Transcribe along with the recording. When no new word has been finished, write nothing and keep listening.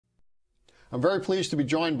I'm very pleased to be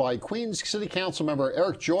joined by Queens City Council member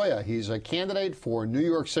Eric Gioia. He's a candidate for New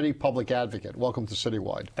York City Public Advocate. Welcome to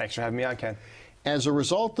CityWide. Thanks for having me on, Ken. As a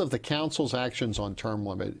result of the council's actions on term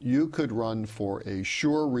limit, you could run for a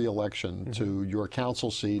sure re-election to your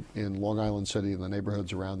council seat in Long Island City and the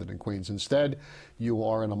neighborhoods around it in Queens. Instead, you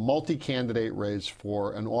are in a multi-candidate race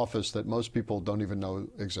for an office that most people don't even know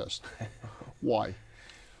exists. Why?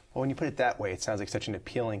 Well, when you put it that way, it sounds like such an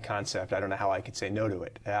appealing concept. I don't know how I could say no to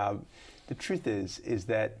it. The truth is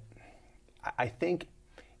that I think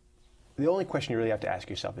the only question you really have to ask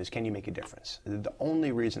yourself is, can you make a difference? The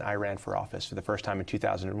only reason I ran for office for the first time in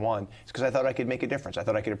 2001 is because I thought I could make a difference. I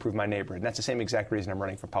thought I could improve my neighborhood. And that's the same exact reason I'm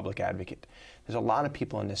running for public advocate. There's a lot of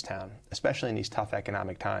people in this town, especially in these tough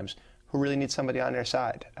economic times, who really need somebody on their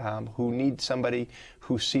side, who need somebody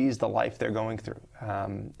who sees the life they're going through.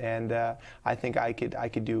 I think I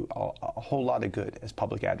could do a whole lot of good as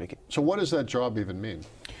public advocate. So what does that job even mean?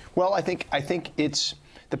 Well, I think it's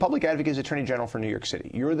the public advocate is Attorney General for New York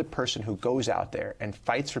City. You're the person who goes out there and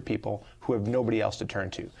fights for people who have nobody else to turn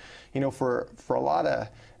to. You know, for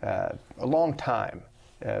a long time,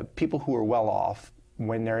 people who are well off,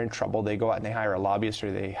 when they're in trouble, they go out and they hire a lobbyist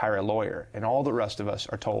or they hire a lawyer, and all the rest of us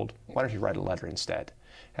are told, why don't you write a letter instead?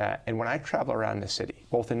 And when I travel around the city,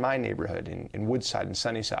 both in my neighborhood, in Woodside and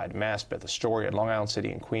Sunnyside, Maspeth, Astoria, Long Island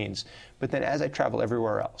City, and Queens, but then as I travel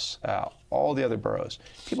everywhere else, all the other boroughs,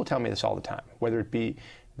 people tell me this all the time, whether it be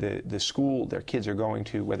the school their kids are going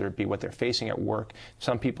to, whether it be what they're facing at work.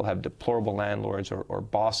 Some people have deplorable landlords or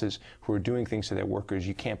bosses who are doing things to their workers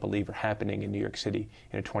you can't believe are happening in New York City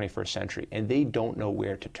in the 21st century, and they don't know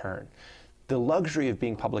where to turn. The luxury of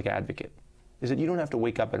being public advocate is that you don't have to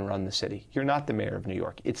wake up and run the city. You're not the mayor of New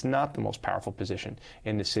York. It's not the most powerful position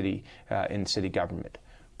in the city government.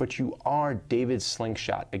 But you are David's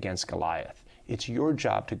slingshot against Goliath. It's your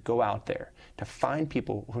job to go out there, to find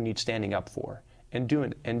people who need standing up for, and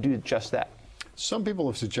do just that. Some people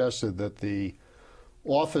have suggested that the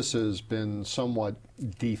office has been somewhat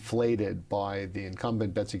deflated by the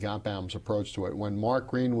incumbent Betsy Gotbaum's approach to it. When Mark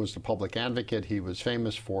Green was the public advocate, he was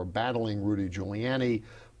famous for battling Rudy Giuliani,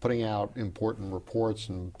 putting out important reports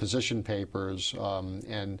and position papers,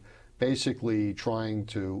 and basically trying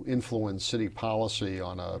to influence city policy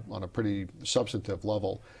on a pretty substantive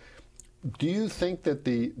level. Do you think that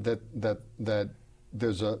the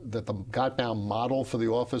Gotbaum model for the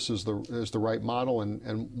office is the right model,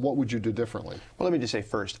 and what would you do differently? Well, let me just say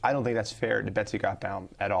first, I don't think that's fair to Betsy Gotbaum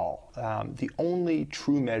at all. The only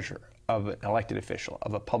true measure of an elected official,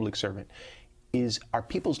 of a public servant, is, are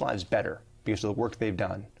people's lives better because of the work they've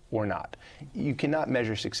done or not? You cannot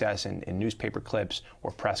measure success in newspaper clips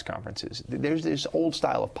or press conferences. There's this old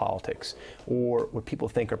style of politics, or what people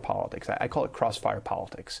think are politics. I call it crossfire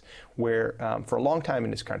politics, where for a long time in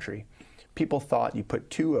this country, people thought you put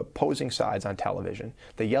two opposing sides on television.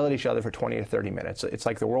 They yell at each other for 20 or 30 minutes. It's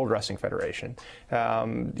like the World Wrestling Federation.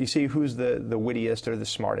 You see who's the wittiest or the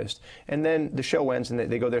smartest. And then the show ends and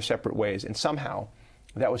they go their separate ways. And somehow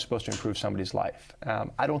that was supposed to improve somebody's life.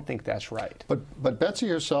 I don't think that's right. But Betsy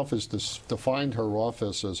herself has defined her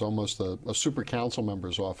office as almost a super council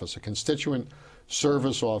member's office, a constituent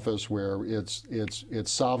service office where it's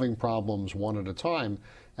solving problems one at a time,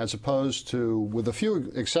 as opposed to, with a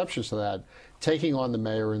few exceptions to that, taking on the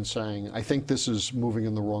mayor and saying, I think this is moving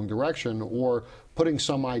in the wrong direction, or putting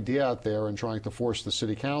some idea out there and trying to force the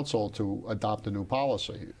city council to adopt a new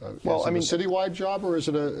policy. Well, is it a citywide job, or is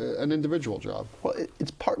it an individual job? Well,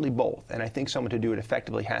 it's partly both, and I think someone to do it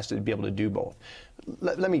effectively has to be able to do both.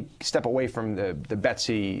 Let me step away from the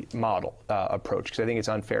Betsy model approach, because I think it's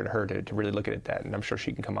unfair to her to really look at it that, and I'm sure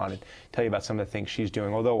she can come on and tell you about some of the things she's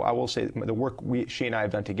doing. Although I will say the work she and I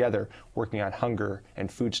have done together, working on hunger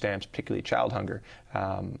and food stamps, particularly child hunger,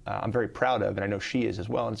 I'm very proud of, and I know she is as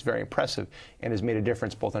well, and it's very impressive, and has made a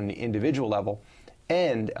difference both on the individual level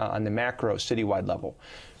and on the macro citywide level.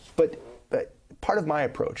 But part of my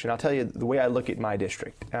approach, and I'll tell you the way I look at my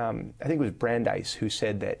district, I think it was Brandeis who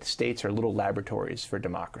said that states are little laboratories for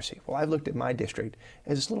democracy. Well, I've looked at my district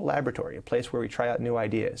as this little laboratory, a place where we try out new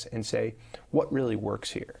ideas and say, what really works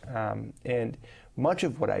here? And much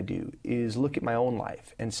of what I do is look at my own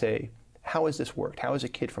life and say, how has this worked? How has a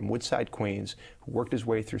kid from Woodside, Queens, who worked his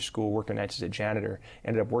way through school, working nights as a janitor,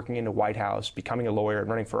 ended up working in the White House, becoming a lawyer, and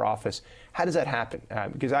running for office? How does that happen?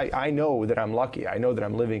 Because I know that I'm lucky. I know that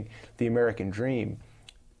I'm living the American dream.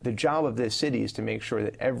 The job of this city is to make sure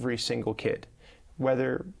that every single kid,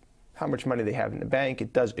 whether how much money they have in the bank,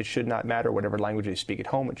 it should not matter. Whatever language they speak at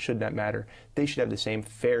home, it should not matter. They should have the same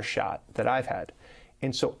fair shot that I've had.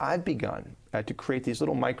 And so I've begun to create these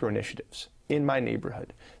little micro initiatives in my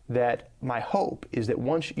neighborhood that my hope is that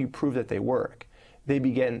once you prove that they work, they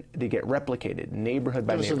begin to get replicated neighborhood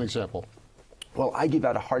by Give us neighborhood. an example. Well, I give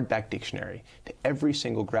out a hardback dictionary to every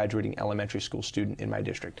single graduating elementary school student in my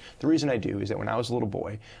district. The reason I do is that when I was a little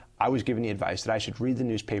boy, I was given the advice that I should read the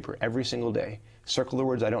newspaper every single day, circle the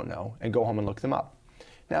words I don't know, and go home and look them up.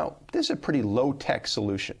 Now, this is a pretty low-tech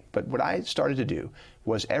solution, but what I started to do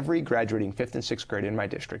was every graduating 5th and 6th grade in my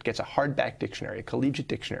district gets a hardback dictionary, a collegiate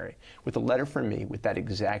dictionary, with a letter from me with that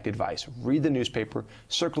exact advice. Read the newspaper,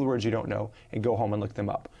 circle the words you don't know, and go home and look them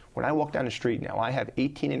up. When I walk down the street now, I have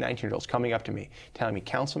 18 and 19-year-olds coming up to me telling me,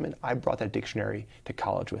 Councilman, I brought that dictionary to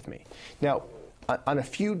college with me. Now, on a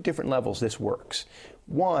few different levels, this works.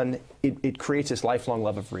 One, it creates this lifelong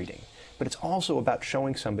love of reading, but it's also about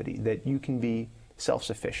showing somebody that you can be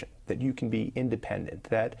self-sufficient, that you can be independent,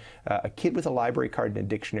 that a kid with a library card and a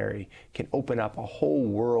dictionary can open up a whole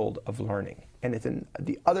world of learning. And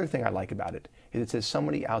the other thing I like about it is it says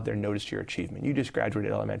somebody out there noticed your achievement. You just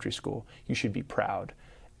graduated elementary school. You should be proud.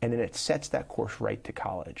 And then it sets that course right to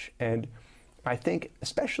college. And I think,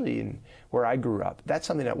 especially in where I grew up, that's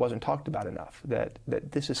something that wasn't talked about enough, that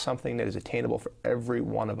this is something that is attainable for every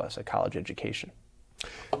one of us, a college education.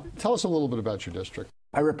 Tell us a little bit about your district.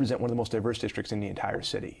 I represent one of the most diverse districts in the entire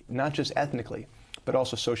city, not just ethnically, but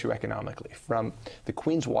also socioeconomically. From the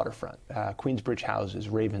Queens waterfront, Queensbridge houses,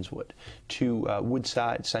 Ravenswood, to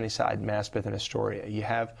Woodside, Sunnyside, Maspeth, and Astoria. You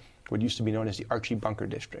have what used to be known as the Archie Bunker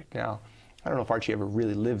District. Now, I don't know if Archie ever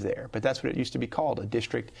really lived there, but that's what it used to be called, a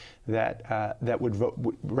district that would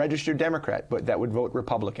vote, register Democrat, but that would vote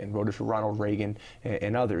Republican, voted for Ronald Reagan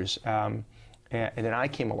and others. And then I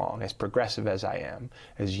came along, as progressive as I am,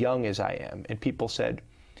 as young as I am, and people said,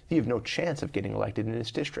 you have no chance of getting elected in this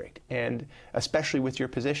district, and especially with your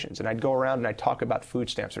positions. And I'd go around and I'd talk about food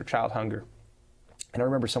stamps or child hunger. And I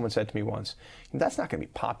remember someone said to me once, that's not going to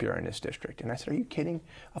be popular in this district. And I said, are you kidding?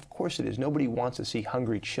 Of course it is. Nobody wants to see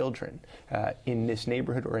hungry children in this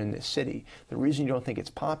neighborhood or in this city. The reason you don't think it's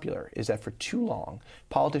popular is that for too long,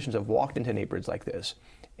 politicians have walked into neighborhoods like this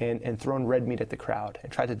and thrown red meat at the crowd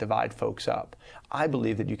and tried to divide folks up. I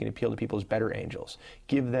believe that you can appeal to people's better angels,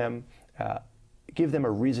 give them a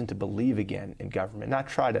reason to believe again in government, not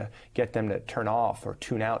try to get them to turn off or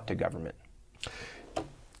tune out to government.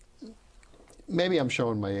 Maybe I'm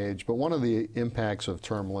showing my age, but one of the impacts of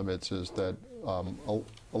term limits is that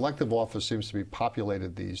elective office seems to be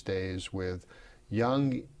populated these days with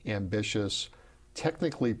young, ambitious,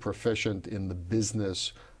 technically proficient in the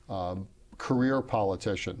business, career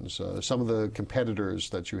politicians. Some of the competitors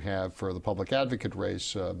that you have for the public advocate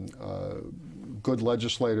race, good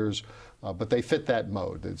legislators, but they fit that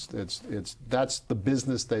mode. That's the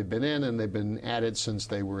business they've been in, and they've been at it since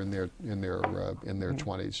they were in their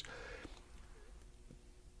 20s.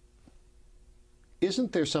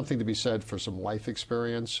 Isn't there something to be said for some life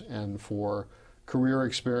experience and for career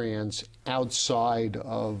experience outside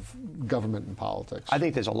of government and politics? I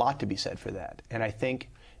think there's a lot to be said for that. And I think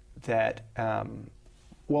that,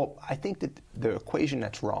 I think that the equation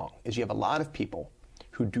that's wrong is you have a lot of people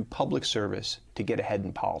who do public service to get ahead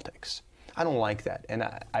in politics. I don't like that. And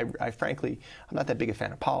I frankly, I'm not that big a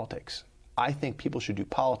fan of politics. I think people should do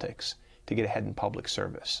politics to get ahead in public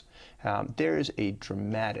service. There is a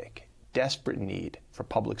dramatic, desperate need for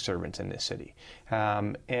public servants in this city.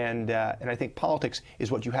 And I think politics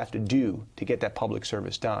is what you have to do to get that public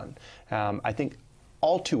service done. I think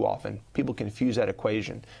all too often people confuse that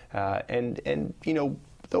equation. And you know,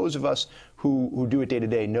 those of us who do it day to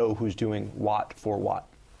day know who's doing what for what.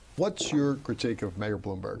 What's your critique of Mayor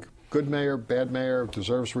Bloomberg? Good mayor, bad mayor,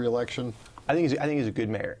 deserves re-election? I think he's a good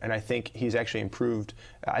mayor, and I think he's actually improved.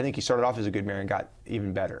 I think he started off as a good mayor and got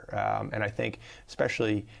even better. And I think,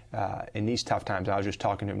 especially in these tough times, I was just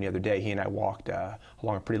talking to him the other day. He and I walked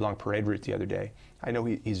along a pretty long parade route the other day. I know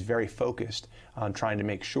he's very focused on trying to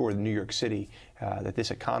make sure in New York City that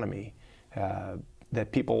this economy,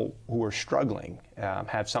 that people who are struggling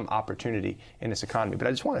have some opportunity in this economy. But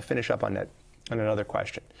I just want to finish up on that, on another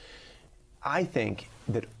question. I think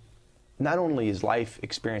that not only is life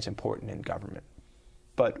experience important in government,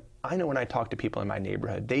 but I know when I talk to people in my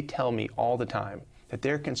neighborhood, they tell me all the time that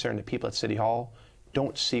they're concerned that people at City Hall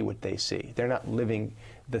don't see what they see. They're not living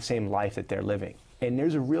the same life that they're living. And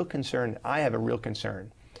there's a real concern, I have a real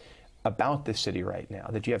concern about this city right now,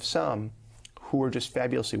 that you have some who are just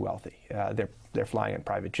fabulously wealthy. They're flying in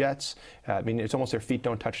private jets. I mean, it's almost their feet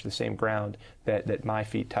don't touch the same ground that my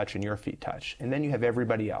feet touch and your feet touch. And then you have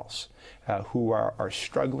everybody else who are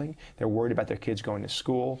struggling. They're worried about their kids going to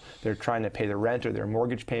school. They're trying to pay their rent or their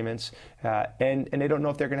mortgage payments, and they don't know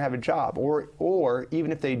if they're going to have a job. Or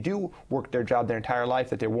even if they do work their job their entire life,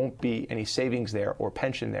 that there won't be any savings there or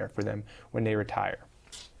pension there for them when they retire.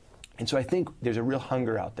 And so I think there's a real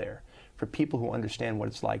hunger out there for people who understand what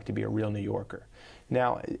it's like to be a real New Yorker.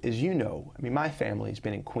 Now, as you know, I mean, my family's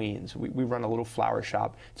been in Queens. We run a little flower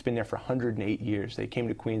shop. It's been there for 108 years. They came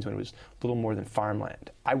to Queens when it was a little more than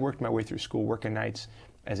farmland. I worked my way through school, working nights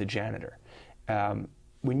as a janitor.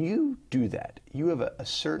 When you do that, you have a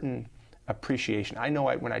certain appreciation. I know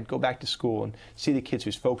when I'd go back to school and see the kids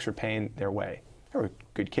whose folks are paying their way. They were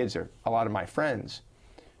good kids, they're a lot of my friends,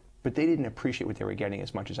 but they didn't appreciate what they were getting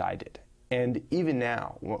as much as I did. And even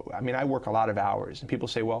now, I mean, I work a lot of hours, and people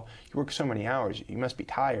say, well, you work so many hours, you must be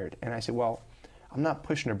tired. And I say, well, I'm not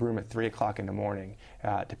pushing a broom at 3 o'clock in the morning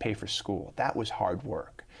to pay for school. That was hard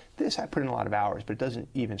work. This, I put in a lot of hours, but it doesn't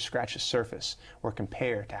even scratch the surface or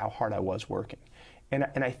compare to how hard I was working. And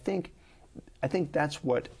I think that's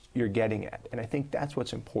what you're getting at, and I think that's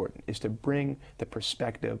what's important, is to bring the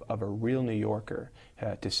perspective of a real New Yorker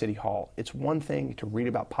to City Hall. It's one thing to read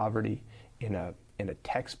about poverty in a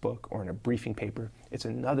textbook or in a briefing paper. It's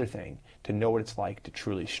another thing to know what it's like to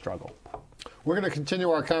truly struggle. We're going to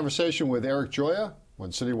continue our conversation with Eric Gioia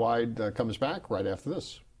when CityWide comes back right after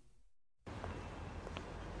this.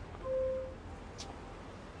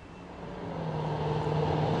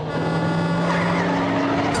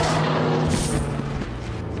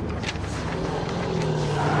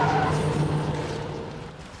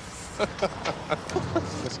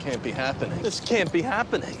 This can't be happening. This can't be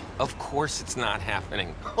happening. Of course it's not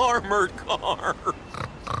happening. Armored car.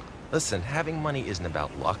 Listen, having money isn't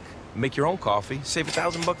about luck. Make your own coffee, save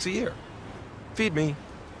 $1,000 a year. Feed me.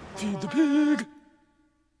 Feed the pig.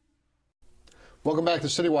 Welcome back to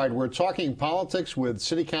CityWide. We're talking politics with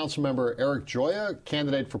City Council member Eric Gioia,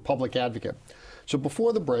 candidate for public advocate. So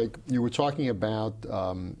before the break, you were talking about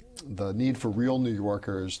the need for real New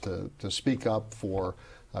Yorkers to speak up for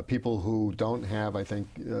people who don't have, I think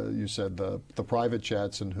you said, the private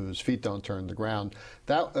jets and whose feet don't turn the ground.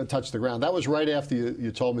 That touch the ground. That was right after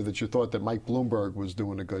you told me that you thought that Mike Bloomberg was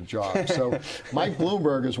doing a good job. So Mike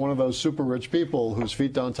Bloomberg is one of those super rich people whose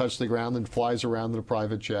feet don't touch the ground and flies around in a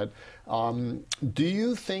private jet. Do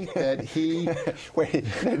you think that he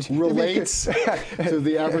relates to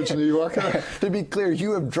the average New Yorker? To be clear,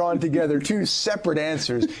 you have drawn together two separate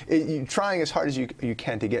answers, trying as hard as you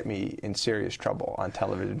can to get me in serious trouble on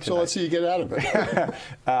television tonight. So let's see you get out of it.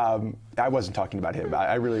 I wasn't talking about him.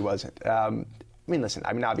 I really wasn't. I mean, listen,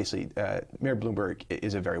 I mean, obviously, Mayor Bloomberg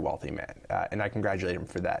is a very wealthy man, and I congratulate him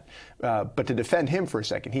for that. But to defend him for a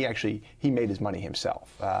second, he made his money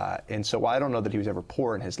himself. And so while I don't know that he was ever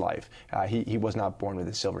poor in his life, he was not born with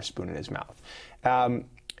a silver spoon in his mouth. And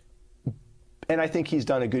I think he's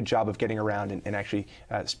done a good job of getting around and actually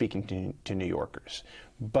speaking to New Yorkers.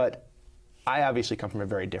 But I obviously come from a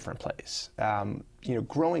very different place. You know,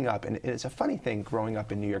 growing up, and it's a funny thing growing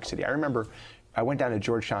up in New York City. I remember I went down to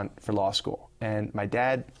Georgetown for law school, and my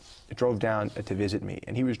dad drove down to visit me,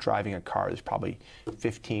 and he was driving a car that was probably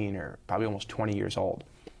 15 or probably almost 20 years old.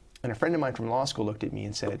 And a friend of mine from law school looked at me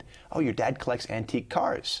and said, "Oh, your dad collects antique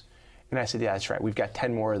cars." And I said, "Yeah, that's right. We've got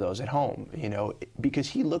 10 more of those at home," you know, because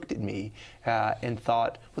he looked at me and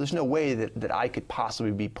thought, well, there's no way that I could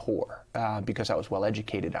possibly be poor because I was well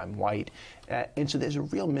educated, I'm white. And so there's a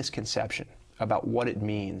real misconception about what it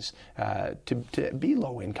means to be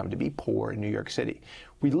low income, to be poor in New York City.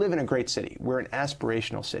 We live in a great city. We're an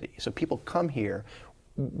aspirational city. So people come here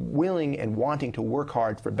willing and wanting to work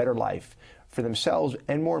hard for a better life for themselves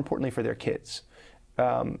and, more importantly, for their kids.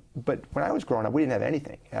 But when I was growing up, we didn't have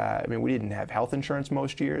anything. I mean, we didn't have health insurance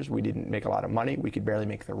most years. We didn't make a lot of money. We could barely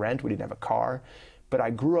make the rent. We didn't have a car. But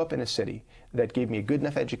I grew up in a city that gave me a good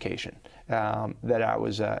enough education that I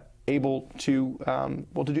was able to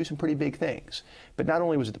do some pretty big things. But not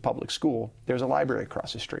only was it the public school, there was a library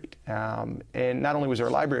across the street. And not only was there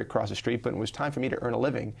a library across the street, but when it was time for me to earn a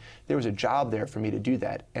living, there was a job there for me to do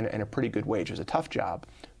that, and a pretty good wage. It was a tough job.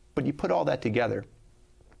 But you put all that together,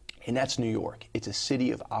 and that's New York. It's a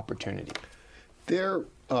city of opportunity. There,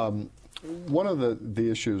 one of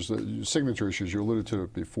the issues, the signature issues, you alluded to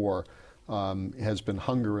it before, has been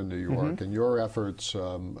hunger in New York, and your efforts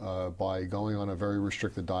by going on a very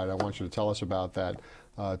restricted diet. I want you to tell us about that,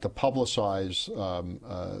 to publicize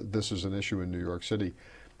this as an issue in New York City.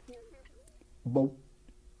 But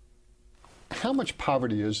how much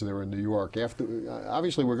poverty is there in New York?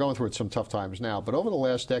 Obviously, we're going through some tough times now, but over the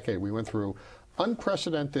last decade, we went through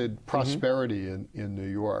unprecedented prosperity in New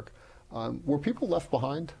York. Were people left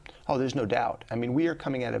behind? Oh, there's no doubt. I mean, we are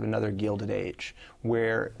coming out of another Gilded Age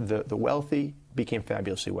where the wealthy became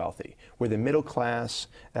fabulously wealthy, where the middle class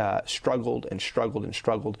struggled and struggled and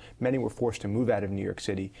struggled. Many were forced to move out of New York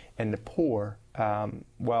City, and the poor,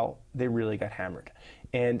 well, they really got hammered.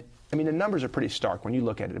 And I mean, the numbers are pretty stark when you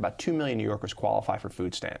look at it. About 2 million New Yorkers qualify for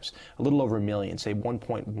food stamps. A little over a million, say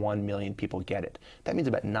 1.1 million people get it. That means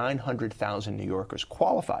about 900,000 New Yorkers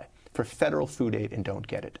qualify for federal food aid and don't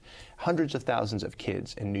get it. Hundreds of thousands of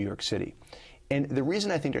kids in New York City. And the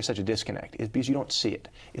reason I think there's such a disconnect is because you don't see it.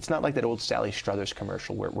 It's not like that old Sally Struthers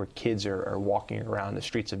commercial where kids are walking around the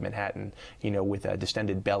streets of Manhattan, you know, with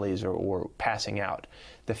distended bellies or passing out.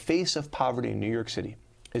 The face of poverty in New York City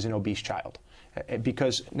is an obese child.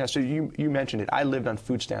 Because, now, so you mentioned it, I lived on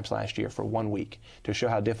food stamps last year for 1 week to show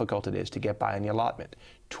how difficult it is to get by on the allotment.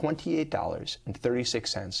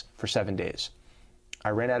 $28.36 for 7 days.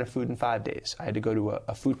 I ran out of food in 5 days. I had to go to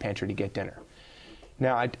a food pantry to get dinner.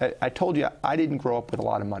 Now, I told you I didn't grow up with a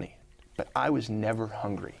lot of money, but I was never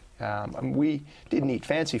hungry. We didn't eat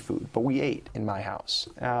fancy food, but we ate in my house.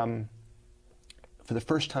 For the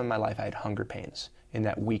first time in my life, I had hunger pains in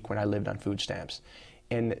that week when I lived on food stamps.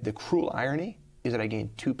 And the cruel irony is that I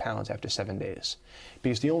gained 2 pounds after 7 days,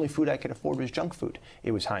 because the only food I could afford was junk food.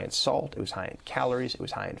 It was high in salt, it was high in calories, it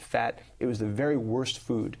was high in fat. It was the very worst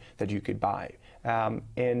food that you could buy.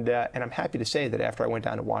 And I'm happy to say that after I went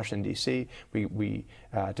down to Washington, D.C.,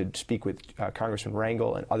 to speak with Congressman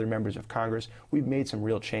Rangel and other members of Congress, we've made some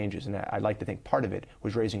real changes. And I'd like to think part of it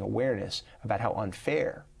was raising awareness about how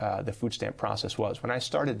unfair the food stamp process was. When I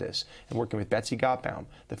started this and working with Betsy Gottbaum,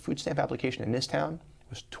 the food stamp application in this town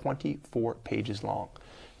was 24 pages long.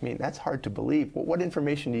 I mean, that's hard to believe. Well, what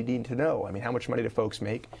information do you need to know? I mean, how much money do folks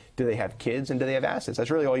make? Do they have kids? And do they have assets?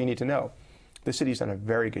 That's really all you need to know. The city's done a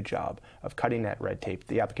very good job of cutting that red tape.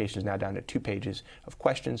 The application is now down to 2 pages of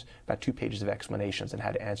questions, about 2 pages of explanations on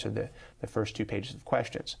how to answer the first 2 pages of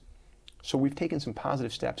questions. So we've taken some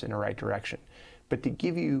positive steps in the right direction. But to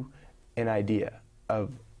give you an idea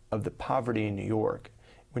of the poverty in New York,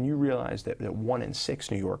 when you realize that 1 in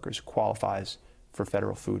 6 New Yorkers qualifies for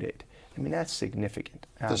federal food aid, I mean, that's significant.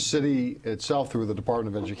 The city itself, through the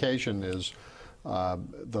Department of Education, is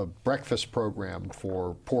the breakfast program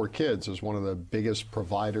for poor kids is one of the biggest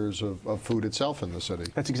providers of food itself in the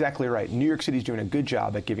city. That's exactly right. New York City is doing a good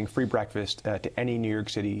job at giving free breakfast to any New York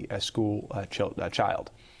City school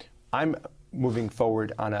child. I'm moving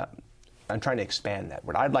forward on I'm trying to expand that.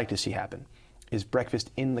 What I'd like to see happen is breakfast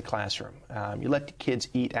in the classroom. You let the kids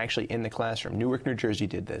eat actually in the classroom. Newark, New Jersey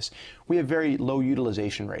did this. We have very low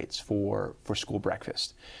utilization rates for school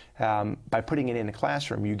breakfast. By putting it in the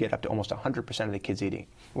classroom, you get up to almost 100% of the kids eating.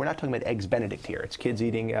 We're not talking about Eggs Benedict here. It's kids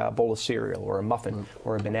eating a bowl of cereal or a muffin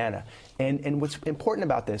or a banana. And what's important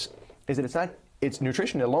about this is that it's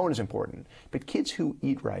nutrition alone is important, but kids who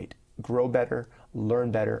eat right grow better,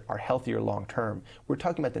 learn better, are healthier long term. We're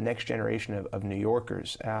talking about the next generation of New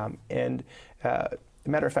Yorkers. As a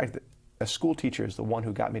matter of fact, a school teacher is the one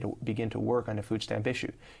who got me to begin to work on the food stamp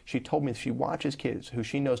issue. She told me she watches kids who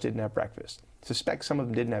she knows didn't have breakfast, suspects some of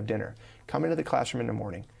them didn't have dinner, come into the classroom in the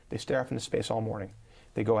morning, they stare off into space all morning.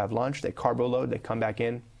 They go have lunch, they carbo load, they come back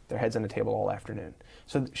in, their head's on the table all afternoon.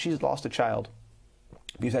 So she's lost a child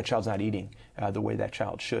because that child's not eating the way that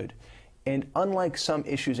child should. And unlike some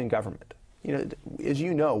issues in government, you know, as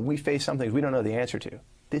you know, we face some things we don't know the answer to.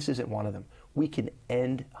 This isn't one of them. We can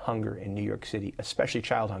end hunger in New York City, especially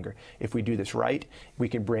child hunger. If we do this right, we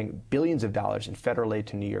can bring billions of dollars in federal aid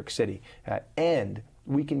to New York City, and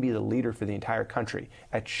we can be the leader for the entire country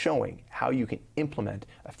at showing how you can implement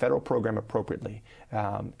a federal program appropriately,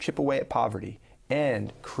 chip away at poverty,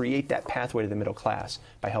 and create that pathway to the middle class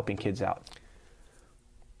by helping kids out.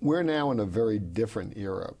 We're now in a very different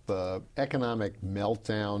era. The economic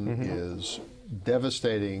meltdown is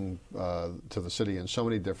devastating to the city in so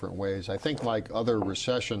many different ways. I think, like other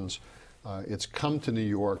recessions, it's come to New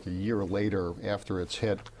York a year later after it's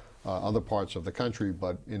hit other parts of the country,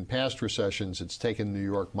 but in past recessions, it's taken New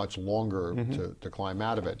York much longer to climb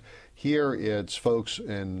out of it. Here, it's folks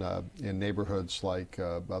in neighborhoods like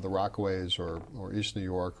the Rockaways or East New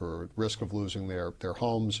York, or at risk of losing their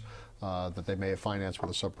homes that they may have financed with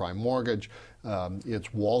a subprime mortgage.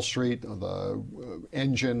 It's Wall Street, the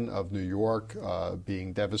engine of New York,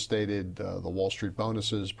 being devastated, the Wall Street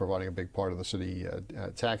bonuses providing a big part of the city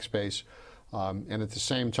tax base. And at the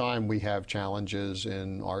same time, we have challenges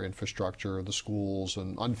in our infrastructure, the schools,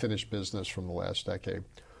 and unfinished business from the last decade.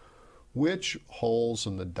 Which holes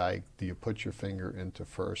in the dike do you put your finger into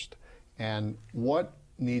first? And what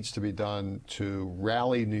needs to be done to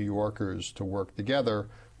rally New Yorkers to work together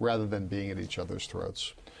rather than being at each other's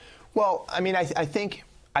throats? Well, I mean, I think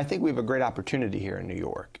we have a great opportunity here in New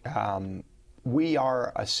York. We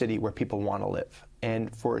are a city where people want to live.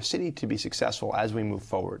 And for a city to be successful as we move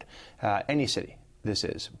forward, any city this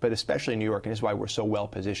is, but especially New York, and this is why we're so well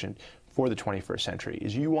positioned for the 21st century,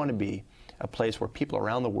 is you want to be a place where people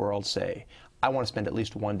around the world say, I want to spend at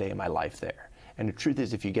least one day in my life there. And the truth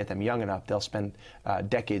is, if you get them young enough, they'll spend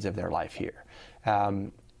decades of their life here.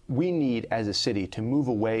 We need, as a city, to move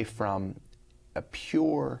away from a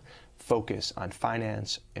pure focus on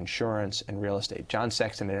finance, insurance, and real estate. John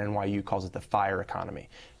Sexton at NYU calls it the FIRE economy,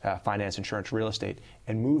 finance, insurance, real estate,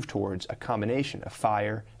 and move towards a combination of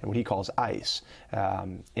FIRE and what he calls ICE,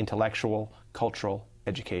 intellectual, cultural,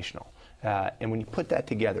 educational. And when you put that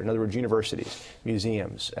together, in other words, universities,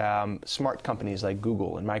 museums, smart companies like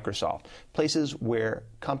Google and Microsoft, places where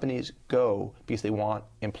companies go because they want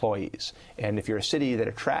employees. And if you're a city that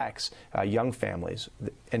attracts young families,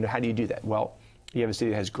 and how do you do that? Well, you have a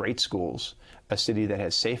city that has great schools, a city that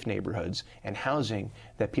has safe neighborhoods, and housing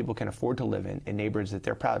that people can afford to live in neighborhoods that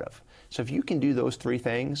they're proud of. So if you can do those three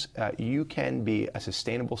things, you can be a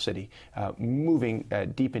sustainable city moving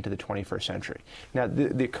deep into the 21st century. Now,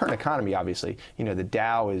 the current economy, obviously, you know, the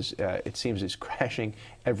Dow is, it seems, is crashing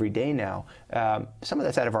every day now. Some of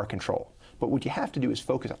that's out of our control. But what you have to do is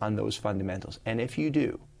focus on those fundamentals. And if you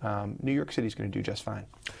do, New York City is going to do just fine.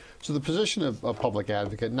 So the position of public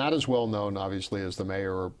advocate, not as well known, obviously, as the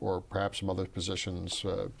mayor or perhaps some other positions,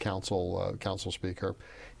 council speaker,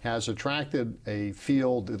 has attracted a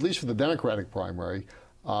field, at least for the Democratic primary,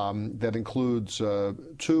 that includes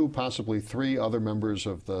 2, possibly 3 other members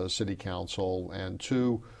of the city council and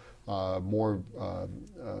 2 more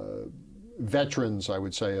veterans, I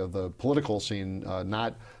would say, of the political scene,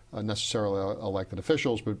 not necessarily elected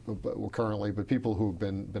officials, but currently, but people who've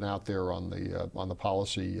been out there on the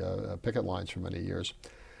policy picket lines for many years.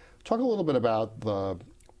 Talk a little bit about the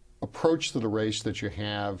approach to the race that you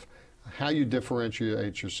have, how you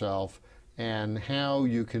differentiate yourself, and how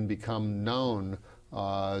you can become known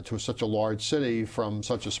to such a large city from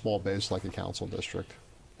such a small base like a council district.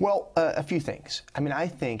 Well, a few things. I mean, I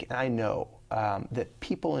think, and I know, that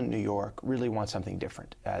people in New York really want something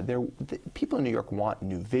different. People in New York want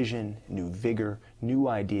new vision, new vigor, new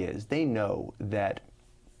ideas. They know that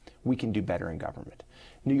we can do better in government.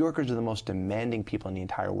 New Yorkers are the most demanding people in the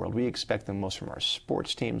entire world. We expect the most from our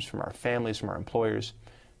sports teams, from our families, from our employers.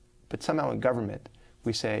 But somehow in government,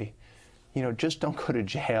 we say, you know, just don't go to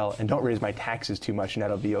jail and don't raise my taxes too much and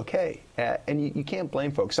that'll be okay. And you can't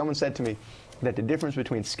blame folks. Someone said to me that the difference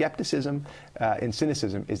between skepticism and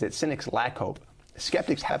cynicism is that cynics lack hope.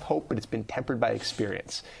 Skeptics have hope, but it's been tempered by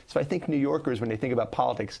experience. So I think New Yorkers, when they think about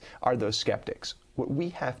politics, are those skeptics. What we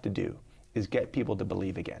have to do is get people to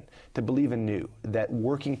believe again, to believe anew, that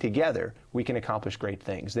working together we can accomplish great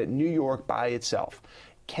things, that New York by itself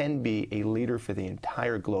can be a leader for the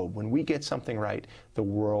entire globe. When we get something right, the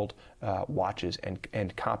world watches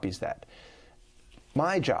and copies that.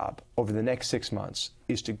 My job over the next 6 months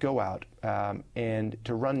is to go out and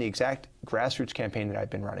to run the exact grassroots campaign that I've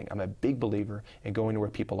been running. I'm a big believer in going to where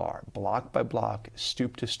people are, block by block,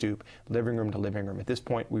 stoop to stoop, living room to living room. At this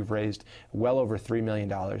point, we've raised well over $3 million.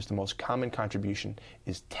 The most common contribution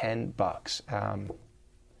is $10.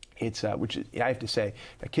 It's, which I have to say,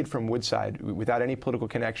 a kid from Woodside, without any political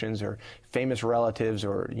connections or famous relatives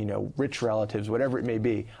or, you know, rich relatives, whatever it may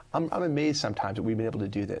be, I'm amazed sometimes that we've been able to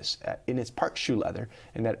do this. And it's part shoe leather,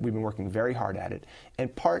 in that we've been working very hard at it,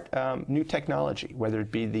 and part new technology, whether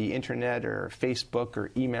it be the internet or Facebook or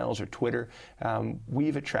emails or Twitter.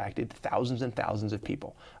 We've attracted thousands and thousands of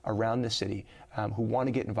people around the city who want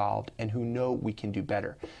to get involved and who know we can do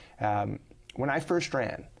better. When I first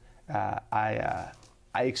ran,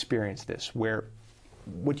 I experienced this, where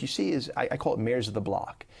what you see is, I call it mayors of the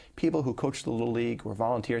block. People who coach the Little League or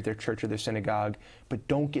volunteer at their church or their synagogue, but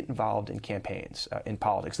don't get involved in campaigns, in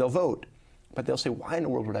politics. They'll vote, but they'll say, why in the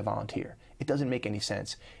world would I volunteer? It doesn't make any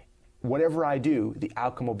sense. Whatever I do, the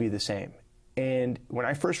outcome will be the same. And when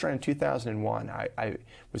I first ran in 2001, I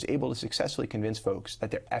was able to successfully convince folks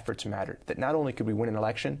that their efforts mattered, that not only could we win an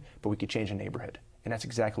election, but we could change a neighborhood. And that's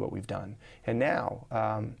exactly what we've done. And now,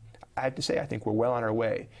 I have to say, I think we're well on our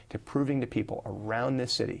way to proving to people around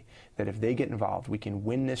this city that if they get involved, we can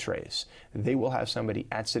win this race. They will have somebody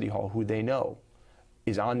at City Hall who they know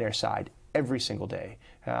is on their side every single day.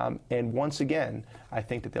 And once again, I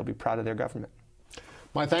think that they'll be proud of their government.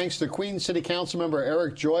 My thanks to Queens City Council member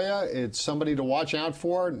Eric Gioia. It's somebody to watch out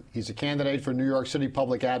for. He's a candidate for New York City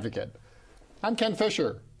Public Advocate. I'm Ken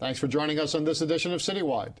Fisher. Thanks for joining us on this edition of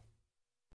CityWide.